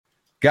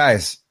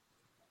Guys,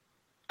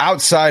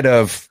 outside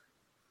of,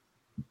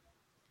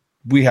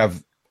 we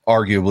have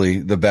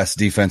arguably the best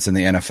defense in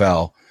the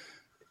NFL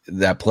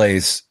that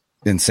plays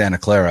in Santa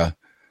Clara.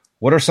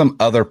 What are some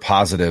other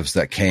positives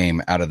that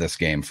came out of this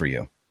game for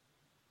you?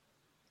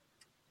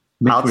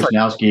 Mitch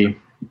Wishnowsky.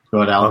 Go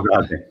ahead, Alan.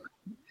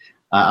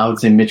 I would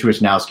say Mitch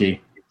Wishnowsky,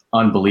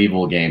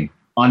 unbelievable game.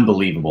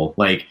 Unbelievable.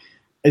 Like,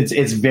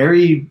 it's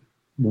very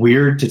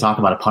weird to talk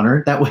about a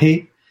punter that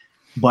way,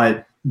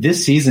 but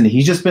this season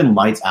he's just been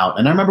lights out.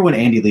 And I remember when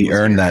Andy Lee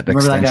earned that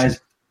extension. Remember that,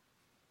 guys?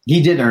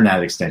 He did earn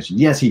that extension.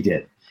 Yes, he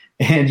did.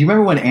 And you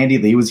remember when Andy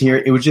Lee was here?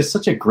 It was just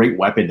such a great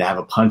weapon to have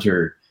a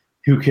punter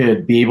who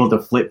could be able to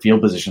flip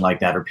field position like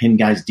that or pin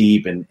guys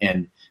deep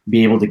and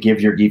be able to give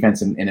your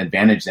defense an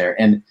advantage there.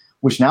 And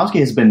Wishnowsky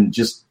has been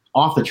just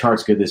off the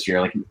charts good this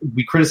year. Like,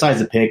 we criticized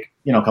the pick,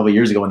 a couple of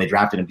years ago when they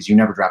drafted him because you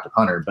never draft a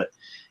punter. But,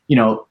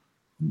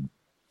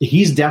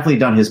 he's definitely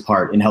done his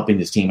part in helping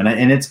this team.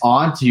 And it's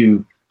odd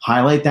to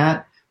highlight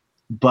that.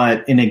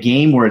 But in a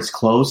game where it's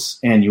close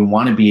and you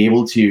want to be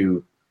able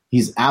to,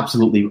 he's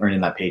absolutely earning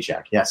that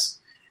paycheck. Yes.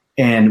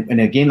 And in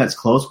a game that's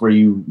close where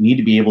you need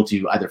to be able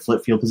to either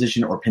flip field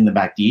position or pin them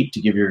back deep to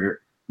give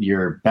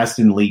your best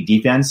in the league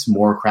defense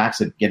more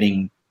cracks at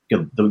getting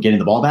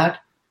the ball back,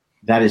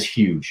 that is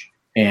huge.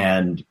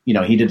 And,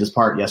 he did his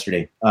part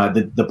yesterday.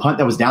 The punt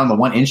that was down the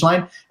 1 inch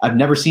line, I've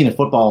never seen a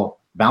football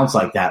bounce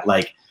like that.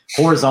 Like,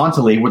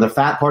 horizontally, where the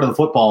fat part of the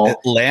football. It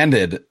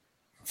landed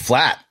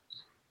flat.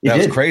 That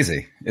was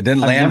crazy. It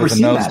didn't land with the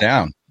nose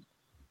down.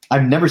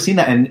 I've never seen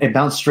that, and it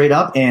bounced straight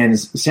up. And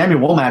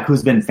Samuel Womack,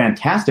 who's been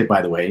fantastic,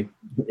 by the way,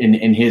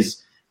 in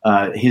his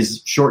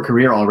short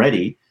career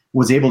already,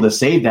 was able to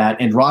save that.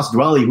 And Ross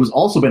Dwelly, who's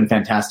also been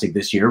fantastic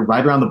this year,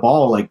 right around the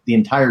ball like the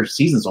entire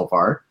season so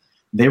far,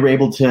 they were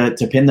able to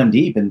pin them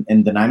deep, and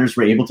the Niners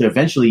were able to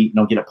eventually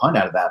get a punt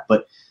out of that.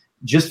 But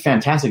just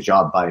fantastic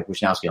job by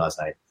Wishnowsky last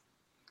night.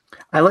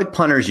 I like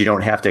punters you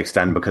don't have to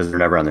extend because they're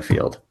never on the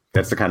field.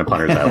 That's the kind of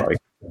punters I like.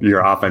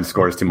 Your offense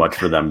scores too much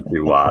for them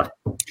to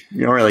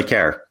you don't really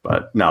care.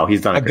 But no,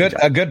 he's done a great job.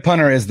 A good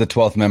punter is the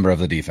 12th member of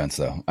the defense,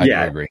 though. I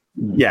agree.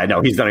 Yeah,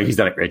 no, he's done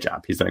a great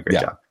job. He's done a great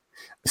job.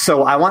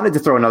 So I wanted to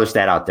throw another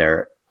stat out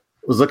there.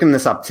 I was looking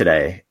this up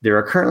today. There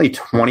are currently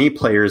 20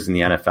 players in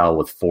the NFL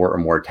with 4 or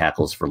more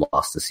tackles for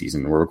loss this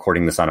season. We're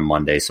recording this on a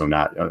Monday, so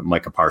not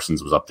Micah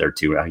Parsons was up there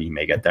too. He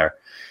may get there.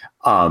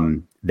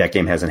 That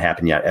game hasn't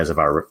happened yet as of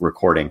our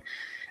recording.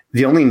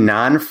 The only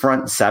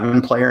non-front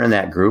 7 player in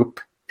that group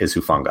is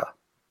Hufanga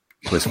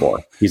with 4.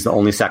 He's the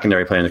only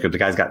secondary player in the group. The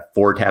guy's got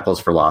 4 tackles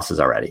for losses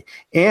already.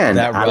 And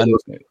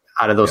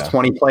out of those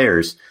 20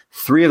 players,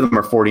 3 of them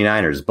are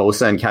 49ers.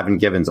 Bosa and Kevin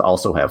Givens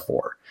also have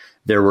 4.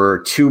 There were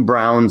 2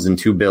 Browns and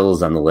 2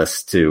 Bills on the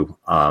list too.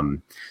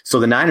 So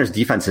the Niners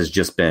defense has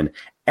just been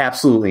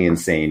absolutely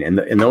insane.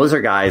 And those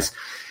are guys,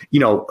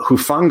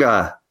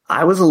 Hufanga,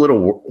 I was a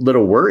little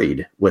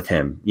worried with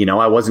him.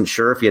 I wasn't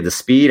sure if he had the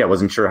speed. I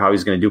wasn't sure how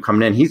he's going to do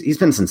coming in. He's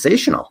been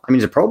sensational. I mean,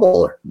 he's a Pro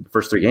Bowler the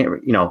first 3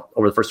 games,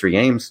 over the first 3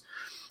 games,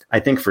 I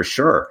think for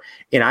sure.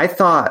 And I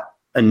thought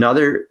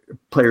another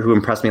player who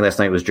impressed me last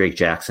night was Drake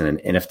Jackson.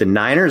 And if the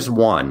Niners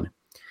won,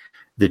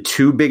 the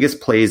 2 biggest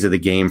plays of the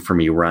game for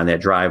me were on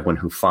that drive when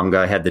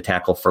Hufanga had the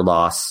tackle for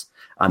loss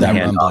on the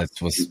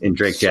handoff, and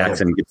Drake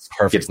Jackson gets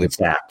the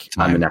sack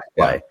on the next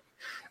play.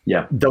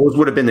 Yeah, those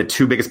would have been the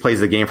 2 biggest plays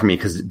of the game for me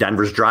because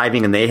Denver's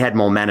driving and they had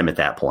momentum at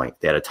that point.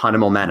 They had a ton of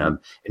momentum,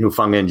 and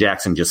Hufanga and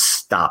Jackson just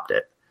stopped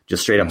it,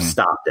 just straight up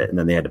stopped it, and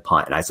then they had to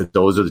punt. And I said,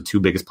 those are the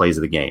 2 biggest plays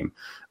of the game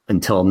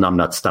until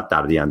Numbnut stepped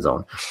out of the end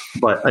zone.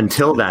 But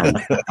until then,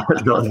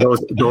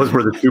 those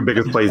were the 2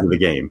 biggest plays of the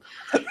game.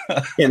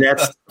 And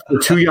that's for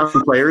 2 young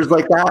players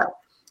like that,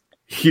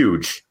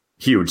 huge.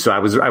 So I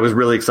was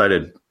really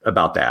excited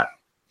about that.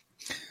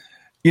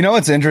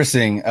 It's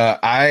interesting.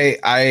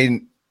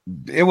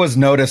 It was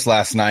noticed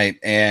last night,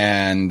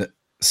 and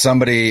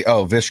somebody,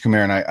 Vish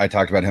Kumar, and I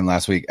talked about him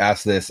last week,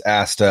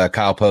 asked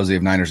Kyle Posey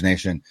of Niners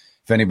Nation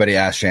if anybody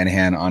asked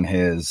Shanahan on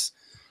his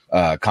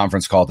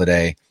conference call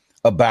today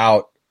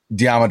about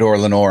Diamador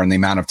Lenore and the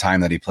amount of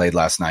time that he played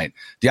last night.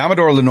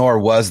 Diamador Lenore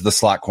was the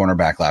slot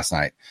cornerback last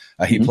night.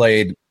 He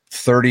played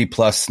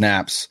 30-plus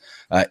snaps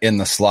in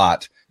the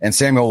slot, and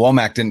Samuel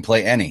Womack didn't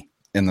play any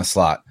in the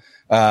slot.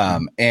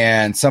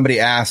 And somebody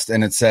asked,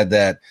 and it said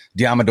that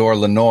Diamador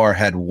Lenore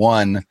had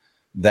won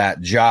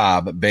that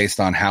job based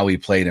on how he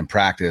played in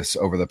practice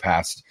over the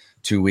past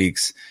 2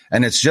 weeks.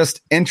 And it's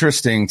just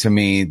interesting to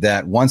me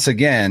that once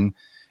again,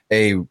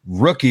 a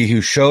rookie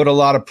who showed a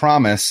lot of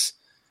promise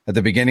at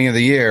the beginning of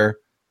the year,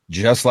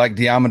 just like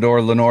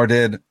Diamador Lenore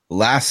did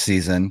last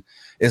season,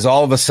 is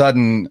all of a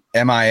sudden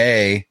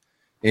MIA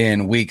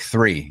in week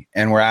 3.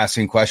 And we're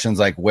asking questions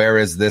like, where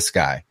is this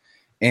guy?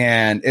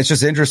 And it's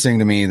just interesting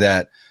to me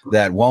that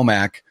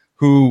Womack,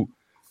 who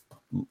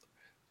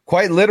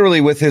quite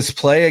literally with his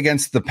play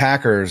against the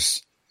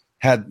Packers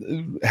had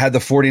the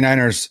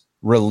 49ers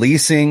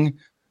releasing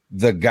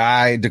the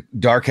guy,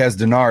 Darqueze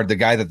Dennard, the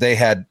guy that they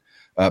had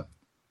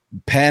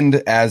penned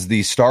as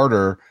the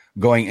starter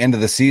going into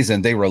the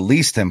season. They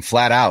released him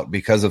flat out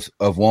because of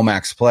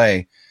Womack's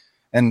play.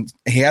 And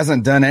he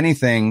hasn't done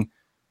anything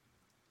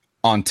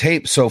on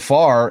tape so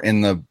far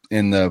in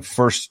the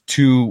first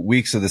 2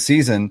 weeks of the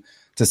season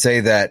to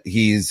say that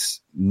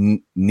he's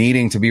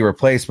needing to be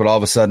replaced. But all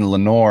of a sudden,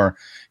 Lenoir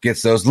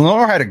gets those.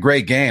 Lenoir had a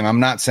great game. I'm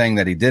not saying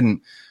that he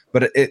didn't,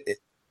 but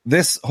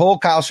this whole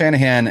Kyle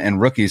Shanahan and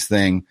rookies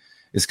thing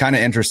is kind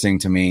of interesting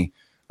to me.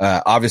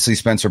 Obviously,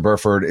 Spencer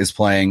Burford is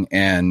playing,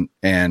 and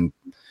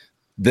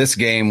this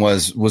game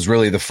was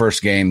really the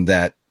first game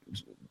that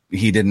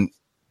he didn't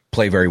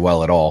play very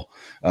well at all,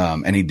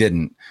 and he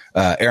didn't.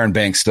 Aaron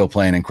Banks still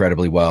playing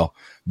incredibly well,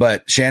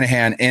 but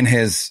Shanahan in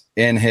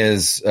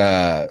his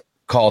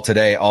call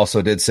today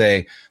also did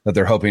say that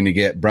they're hoping to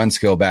get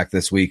Brunskill back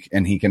this week,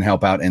 and he can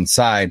help out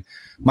inside.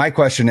 My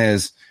question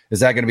is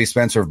that going to be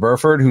Spencer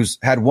Burford, who's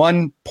had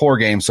one poor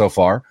game so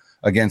far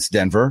against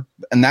Denver?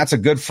 And that's a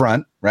good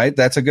front, right?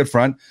 That's a good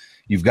front.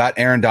 You've got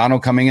Aaron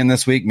Donald coming in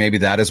this week. Maybe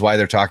that is why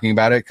they're talking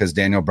about it, because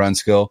Daniel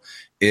Brunskill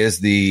is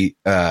the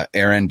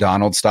Aaron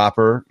Donald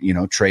stopper,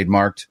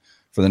 trademarked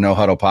for the No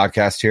Huddle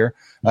podcast here.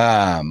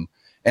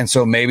 And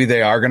so maybe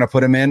they are going to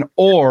put him in,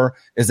 or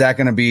is that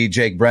going to be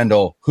Jake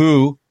Brendel,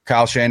 who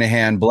Kyle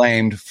Shanahan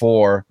blamed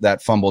for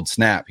that fumbled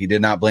snap? He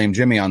did not blame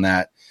Jimmy on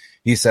that.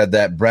 He said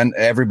that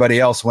everybody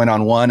else went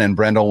on one and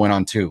Brendel went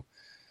on two.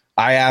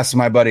 I asked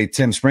my buddy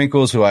Tim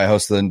Sprinkles, who I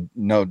host the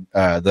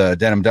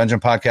Denim Dungeon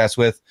podcast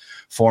with,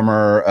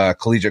 former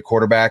collegiate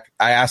quarterback.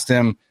 I asked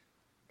him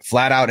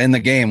flat out in the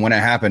game when it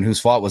happened, whose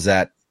fault was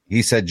that?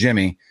 He said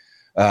Jimmy.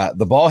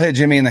 The ball hit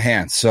Jimmy in the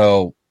hands.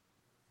 So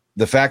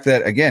the fact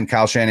that, again,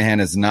 Kyle Shanahan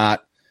is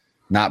not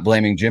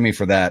blaming Jimmy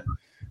for that,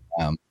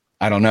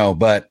 I don't know.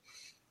 But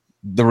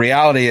the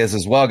reality is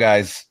as well,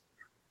 guys,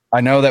 I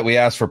know that we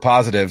asked for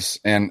positives,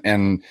 and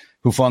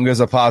Hufanga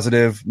is a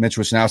positive. Mitch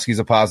Wisnowski is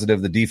a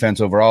positive. The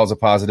defense overall is a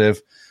positive.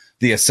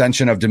 The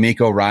ascension of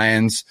DeMeco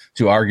Ryans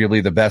to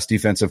arguably the best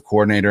defensive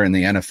coordinator in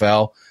the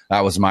NFL.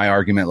 That was my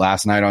argument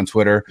last night on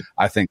Twitter.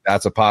 I think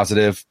that's a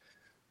positive.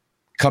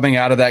 Coming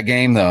out of that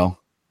game, though,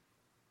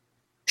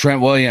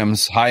 Trent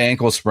Williams, high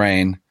ankle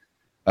sprain,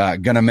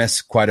 going to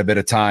miss quite a bit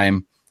of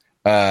time.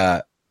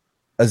 Azeez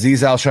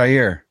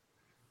Al-Shaair,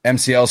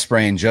 MCL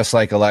sprain, just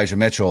like Elijah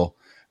Mitchell,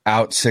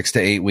 out 6 to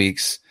 8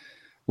 weeks,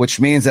 which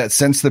means that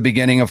since the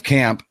beginning of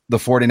camp, the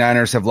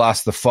 49ers have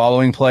lost the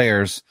following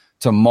players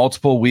to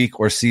multiple week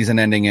or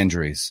season-ending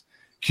injuries.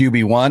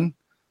 QB 1,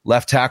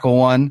 left tackle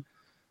 1,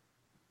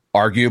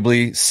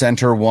 arguably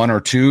center 1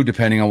 or 2,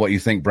 depending on what you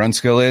think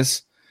Brunskill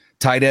is,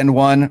 tight end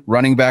 1,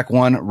 running back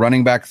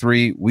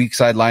 3, weak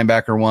side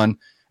linebacker 1,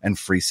 and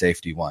free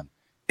safety 1.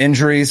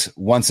 Injuries,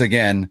 once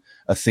again,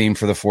 a theme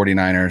for the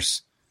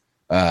 49ers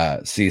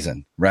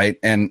season, right?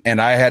 And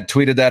I had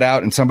tweeted that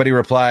out, and somebody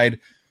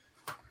replied,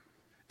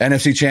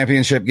 NFC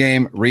Championship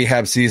game,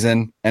 rehab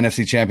season,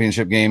 NFC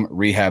Championship game,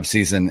 rehab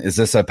season. Is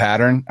this a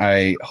pattern?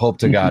 I hope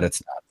to God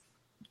it's not.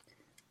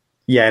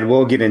 Yeah, and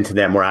we'll get into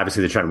that more.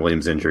 Obviously, the Trent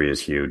Williams injury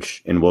is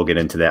huge, and we'll get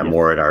into that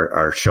more at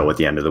our show at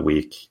the end of the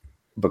week,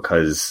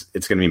 because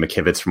it's going to be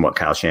McKivitz from what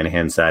Kyle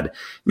Shanahan said.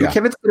 Yeah.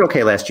 McKivitz did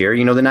okay last year.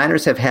 The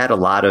Niners have had a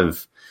lot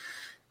of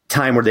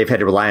time where they've had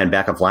to rely on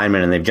backup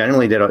linemen, and they've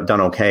generally done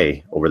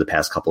okay over the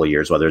past couple of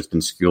years, whether it's been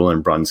Skule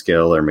and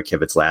Brunskill or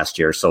McKivitz last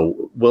year.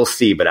 So we'll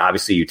see, but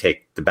obviously you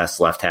take the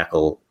best left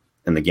tackle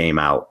in the game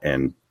out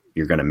and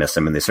you're going to miss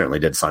him, and they certainly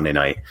did Sunday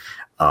night,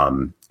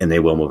 and they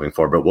will moving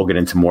forward. But we'll get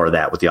into more of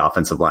that with the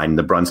offensive line.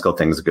 The Brunskill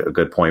thing is a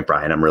good point,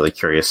 Brian. I'm really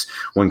curious.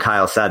 When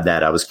Kyle said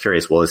that, I was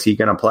curious, well, is he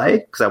going to play?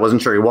 Because I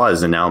wasn't sure he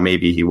was, and now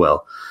maybe he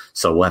will.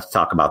 So we'll have to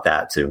talk about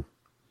that too.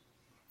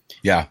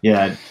 Yeah.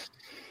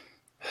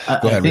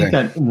 I think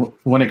that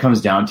when it comes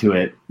down to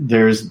it,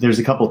 there's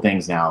a couple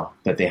things now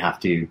that they have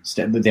to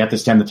stem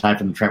the tide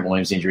from the Trent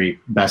Williams injury.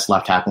 Best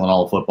left tackle in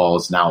all of football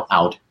is now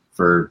out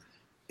for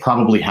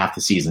probably half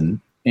the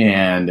season,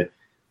 and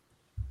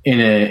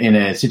in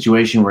a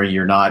situation where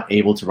you're not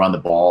able to run the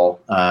ball,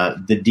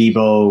 the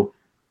Debo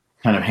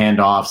kind of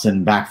handoffs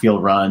and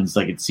backfield runs,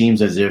 like it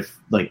seems as if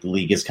like the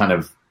league has kind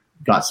of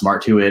got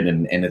smart to it,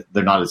 and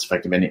they're not as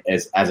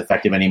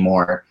effective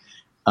anymore.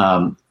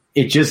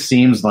 It just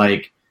seems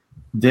like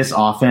this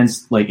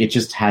offense, like it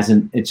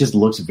just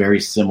looks very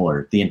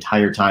similar the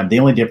entire time. The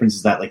only difference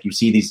is that like you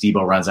see these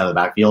Debo runs out of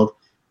the backfield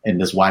in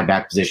this wide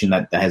back position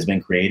that has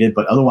been created,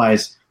 but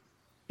otherwise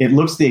it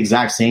looks the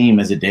exact same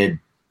as it did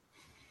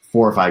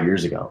 4 or 5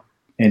 years ago.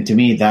 And to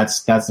me,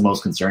 that's the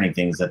most concerning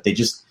thing, is that they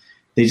just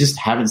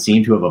haven't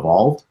seemed to have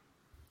evolved.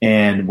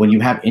 And when you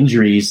have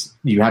injuries,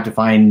 you have to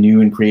find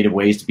new and creative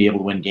ways to be able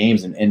to win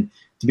games, and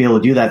to be able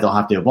to do that, they'll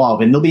have to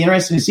evolve, and it'll be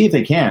interesting to see if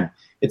they can.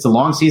 It's a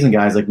long season,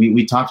 guys. Like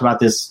we talked about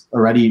this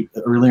already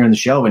earlier in the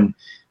show, and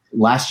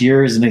last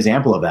year is an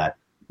example of that.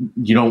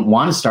 You don't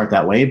want to start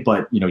that way,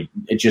 but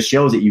it just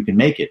shows that you can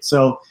make it.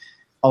 So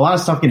a lot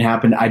of stuff can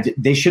happen.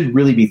 They should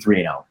really be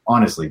 3-0.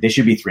 Honestly, they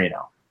should be 3-0.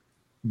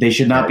 They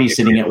should not be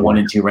sitting at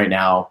 1-2 right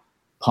now.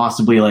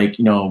 Possibly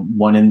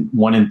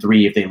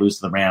 1-3 if they lose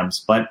to the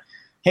Rams. But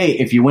hey,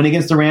 if you win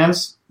against the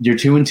Rams, you're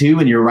 2-2,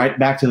 and you're right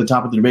back to the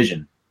top of the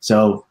division.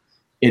 So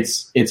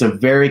it's a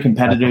very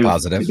competitive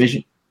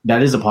division.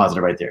 That is a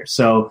positive right there.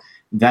 So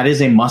that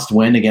is a must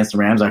win against the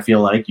Rams. I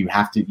feel like you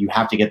have to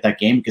get that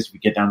game, because if you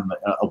get down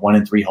a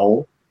 1-3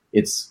 hole,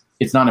 it's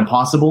not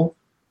impossible,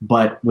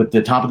 but with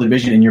the top of the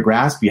division in your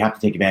grasp, you have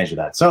to take advantage of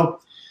that. So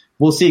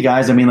we'll see,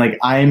 guys. I mean, like,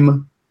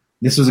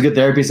 this was a good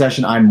therapy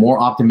session. I'm more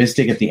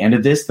optimistic at the end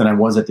of this than I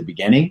was at the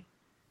beginning,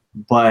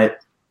 but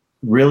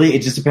really,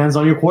 it just depends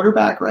on your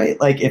quarterback, right?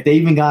 Like, if they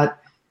even got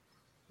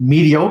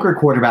mediocre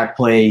quarterback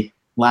play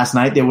last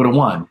night, they would have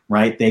won,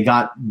 right? They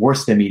got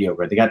worse than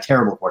mediocre. They got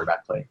terrible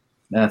quarterback play.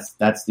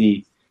 That's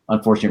the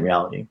unfortunate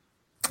reality.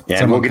 Yeah,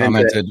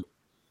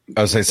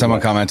 someone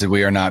commented,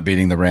 we are not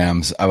beating the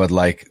Rams. I would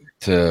like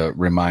to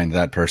remind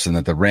that person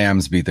that the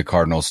Rams beat the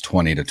Cardinals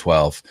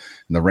 20-12,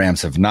 and the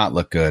Rams have not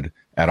looked good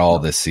at all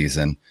this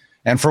season.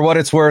 And for what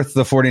it's worth,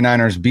 the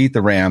 49ers beat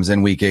the Rams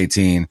in Week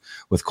 18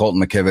 with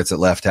Colton McKivitz at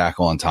left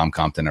tackle and Tom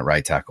Compton at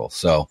right tackle.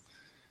 So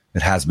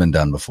it has been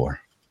done before.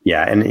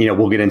 Yeah, and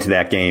we'll get into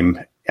that game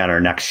on our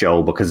next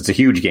show because it's a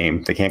huge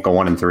game. They can't go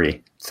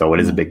 1-3, so it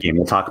is a big game.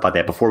 We'll talk about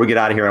that. Before we get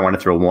out of here, I want to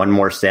throw one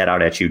more stat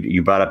out at you.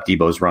 You brought up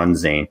Deebo's runs,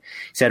 Zane.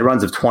 He's had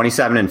runs of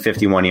 27 and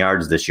 51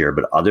 yards this year,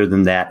 but other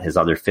than that, his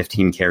other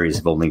 15 carries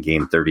have only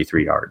gained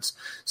 33 yards.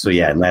 So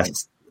yeah, in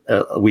last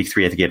week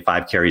 3, I think he had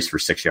 5 carries for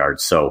 6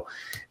 yards. So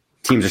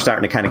teams are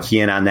starting to kind of key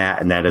in on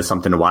that, and that is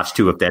something to watch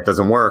too. If that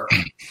doesn't work,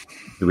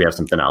 we have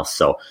something else.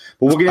 So,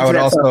 but we'll get into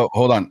that. Also,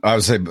 hold on. I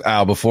would say,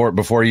 Al,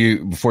 before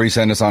you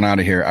send us on out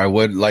of here, I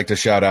would like to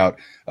shout out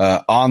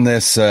on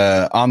this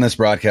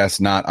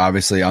broadcast, not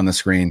obviously on the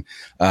screen.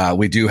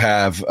 We do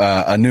have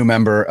a new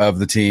member of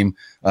the team.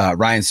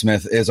 Ryan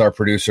Smith is our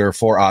producer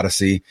for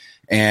Odyssey.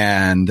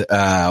 And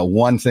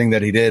one thing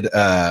that he did,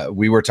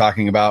 we were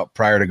talking about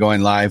prior to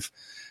going live.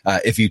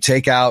 If you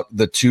take out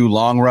the 2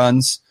 long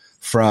runs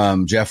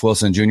from Jeff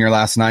Wilson Jr.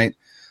 last night,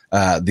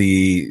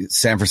 the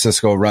San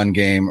Francisco run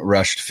game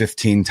rushed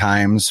 15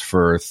 times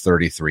for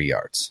 33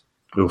 yards.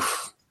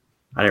 Oof.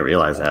 I didn't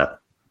realize that.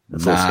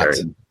 That's so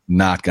scary.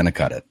 Not going to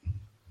cut it.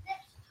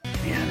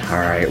 Man, all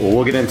right. Well,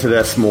 we'll get into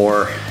this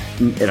more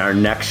in our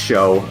next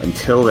show.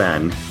 Until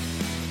then,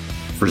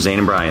 for Zane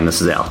and Brian,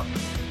 this is Al.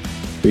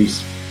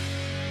 Peace.